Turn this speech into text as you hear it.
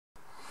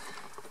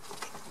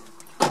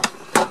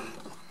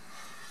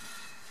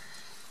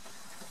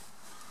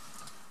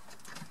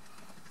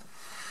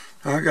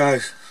Right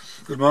guys,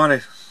 good morning.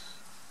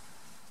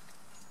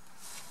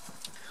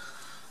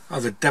 How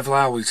the devil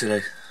are we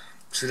today?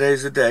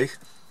 Today's the day.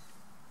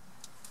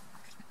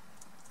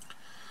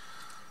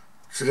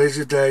 Today's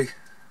the day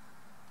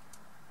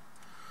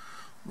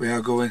we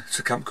are going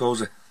to Camp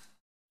Cozy.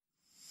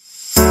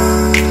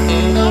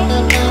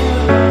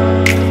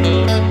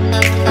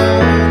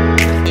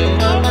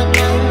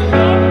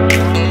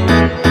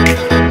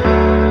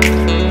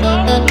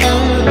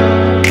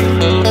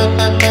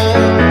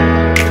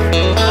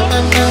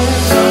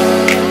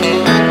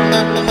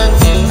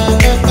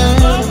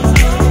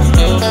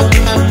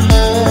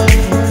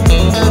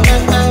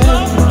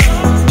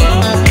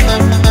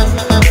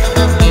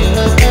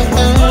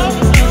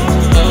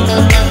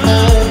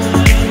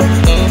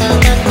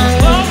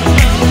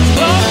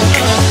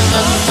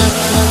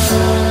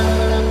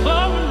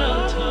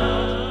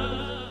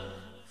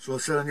 So I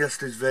said on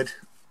yesterday's vid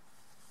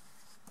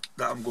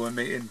that I'm going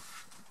meeting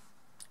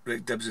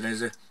Rick, Debs and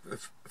Izzy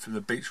from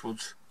the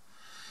Beechwoods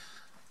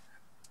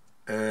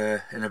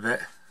in a bit.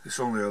 It's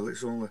only early,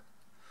 it's only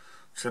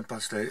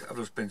 8:10. I've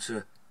just been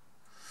to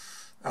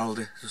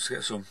Aldi just to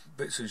get some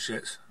bits and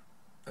shits.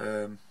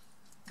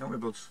 Not me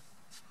buds,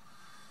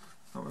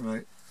 not me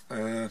mate.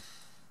 To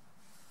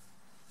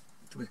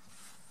me.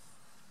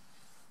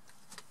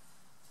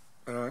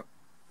 Alright,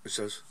 it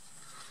says.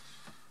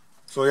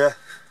 So yeah.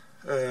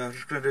 I'm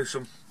just going to do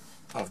some,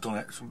 I've done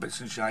it, some bits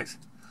and shites.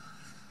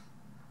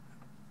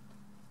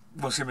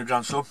 Want to see my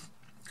grandson,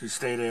 because he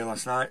stayed here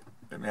last night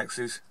at my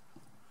ex's.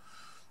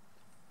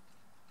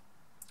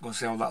 Go and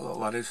see how that little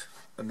lad is,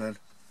 and then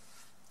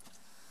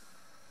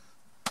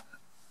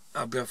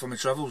I'll be off on my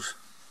travels.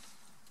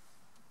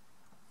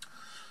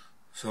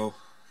 So,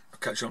 I'll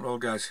catch you on the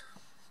road guys.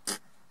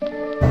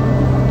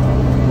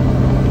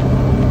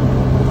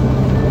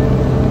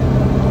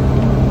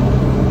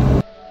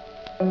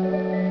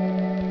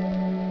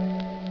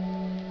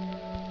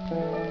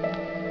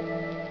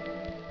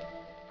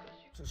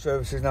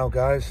 Services now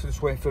guys,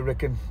 just waiting for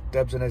Rick and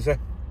Debs and Izzy,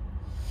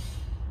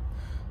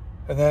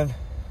 and then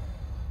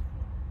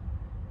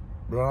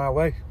we're on our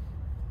way.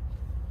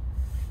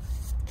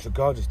 It's a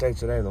gorgeous day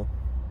today though.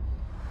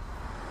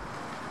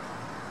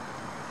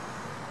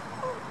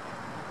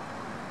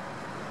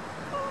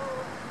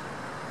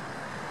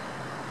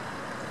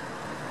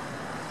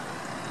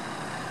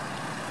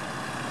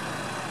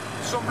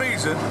 For some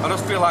reason I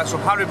just feel like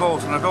some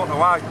Haribos and I don't know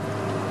why.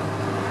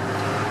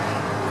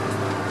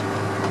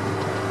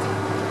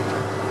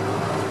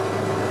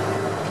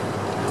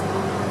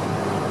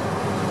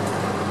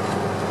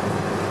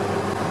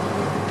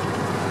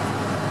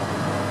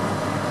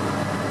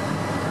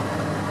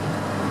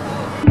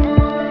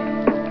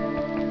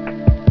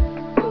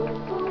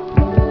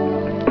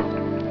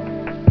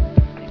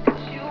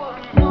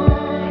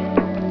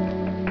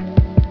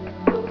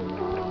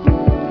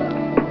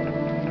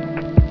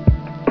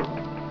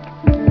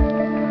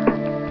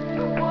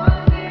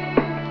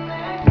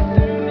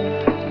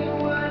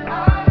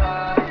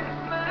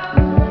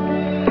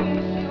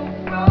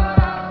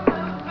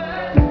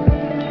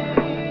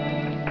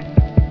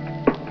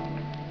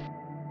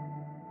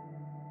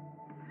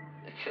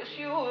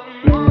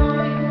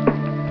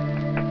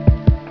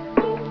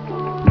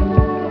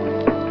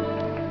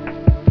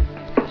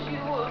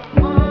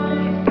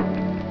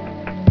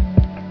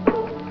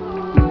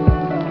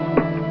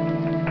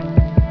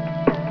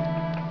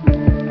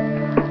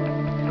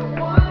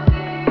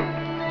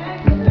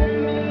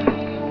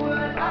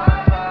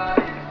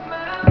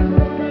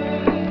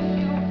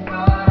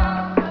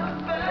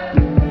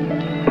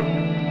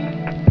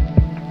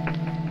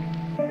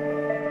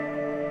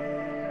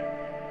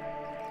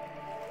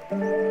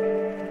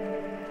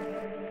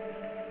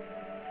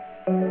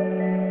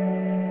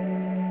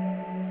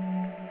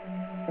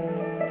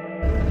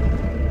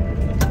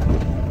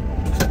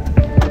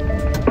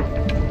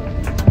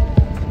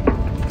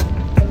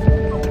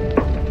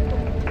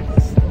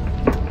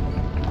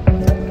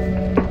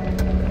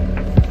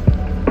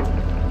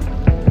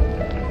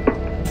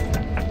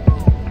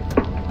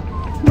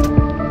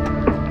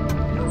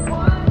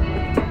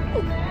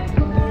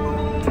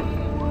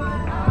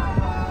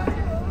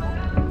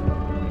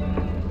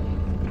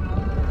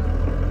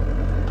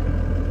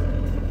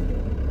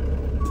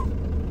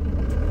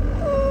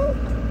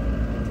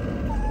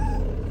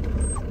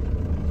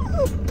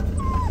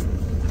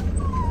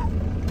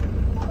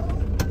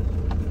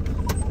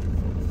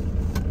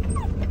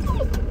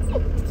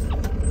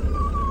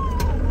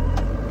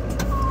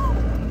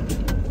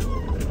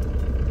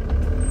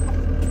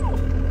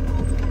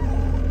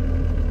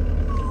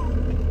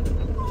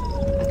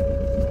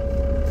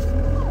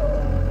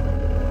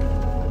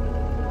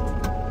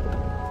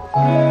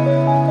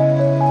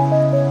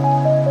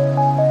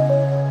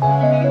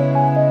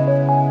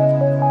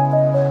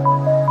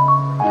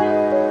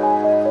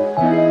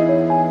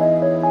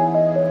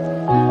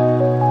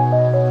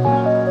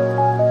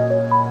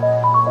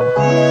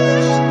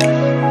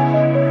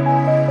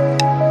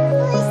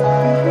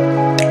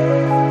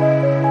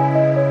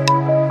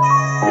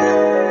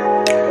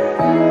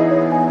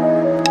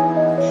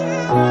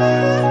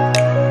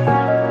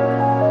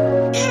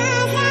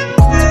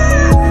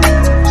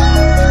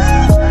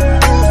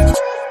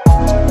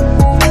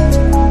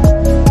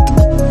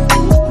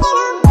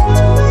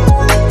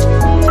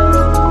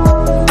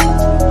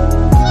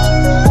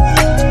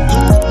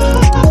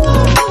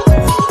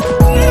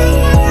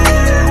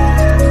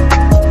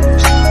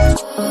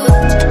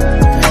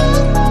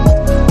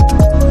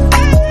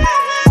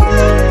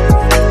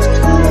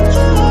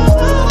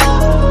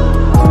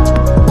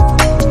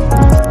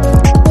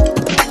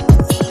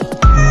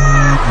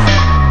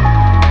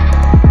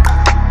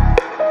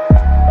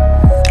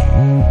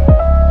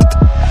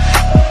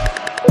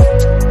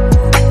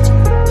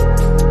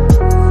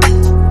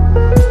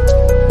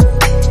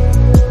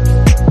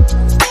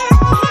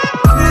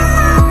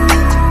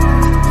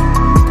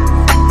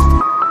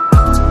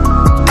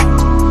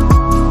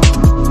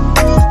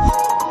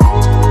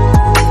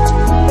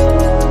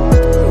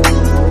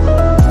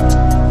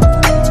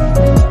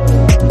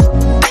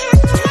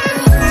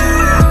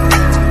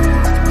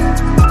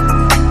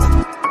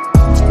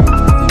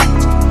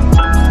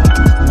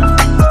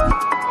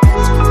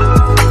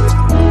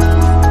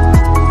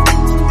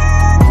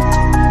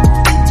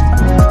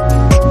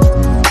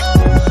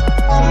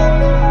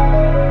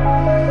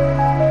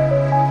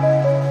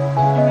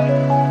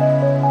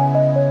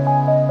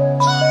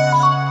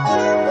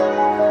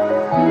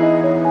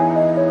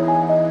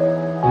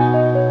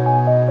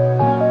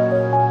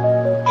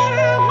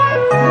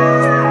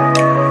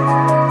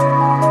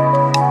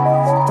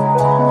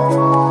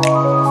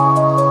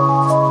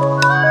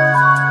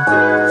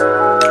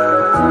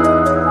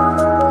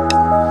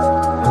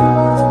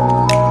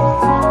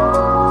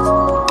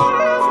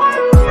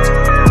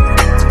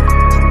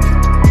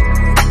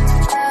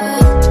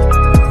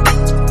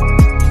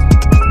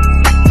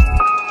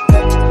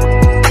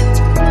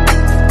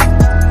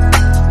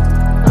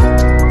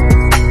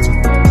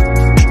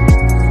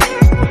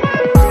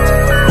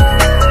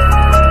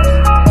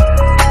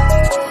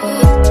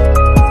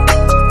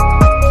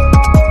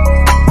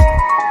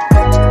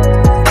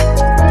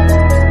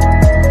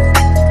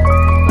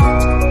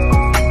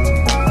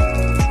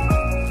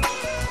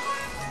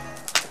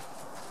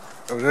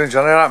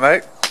 Johnny, alright,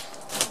 mate?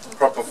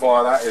 Proper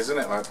fire that is, isn't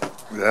it, mate?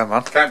 Yeah,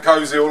 man. Camp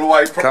Cozy all the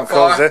way, proper Camp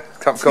fire. Cozy.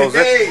 Camp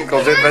Cozy.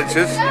 Cozy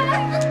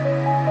Adventures.